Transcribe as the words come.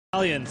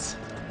Italians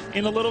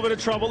in a little bit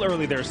of trouble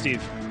early there, Steve.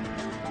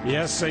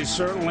 Yes, they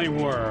certainly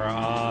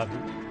were.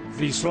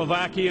 The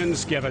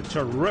Slovakians get a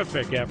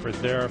terrific effort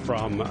there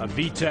from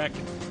VITTEK.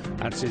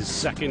 That's his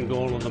second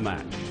goal of the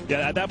match.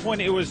 Yeah, at that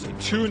point it was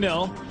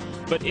 2-0,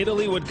 but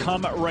Italy would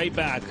come right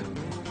back.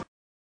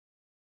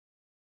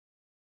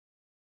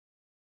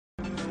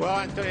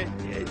 Well,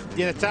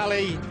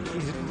 NATALE,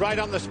 he's right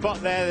on the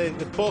spot there.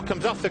 The ball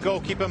comes off the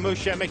goalkeeper.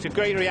 Musha makes a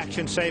great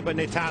reaction save, but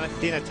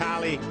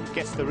NATALE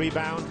gets the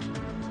rebound.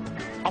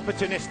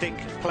 Opportunistic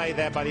play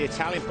there by the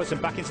Italian, puts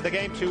him back into the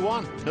game.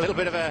 2-1. A little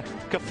bit of a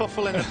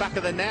kerfuffle in the back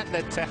of the net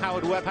that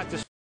Howard Webb had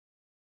to...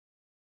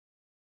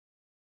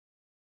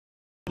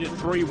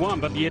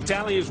 3-1, but the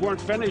Italians weren't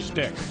finished,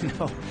 Dick.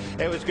 No,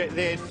 it was great.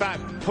 They, in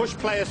fact, pushed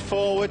players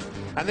forward,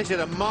 and this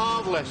is a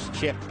marvellous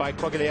chip by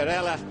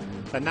Quagliarella,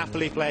 the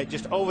Napoli player,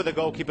 just over the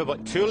goalkeeper,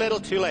 but too little,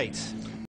 too late.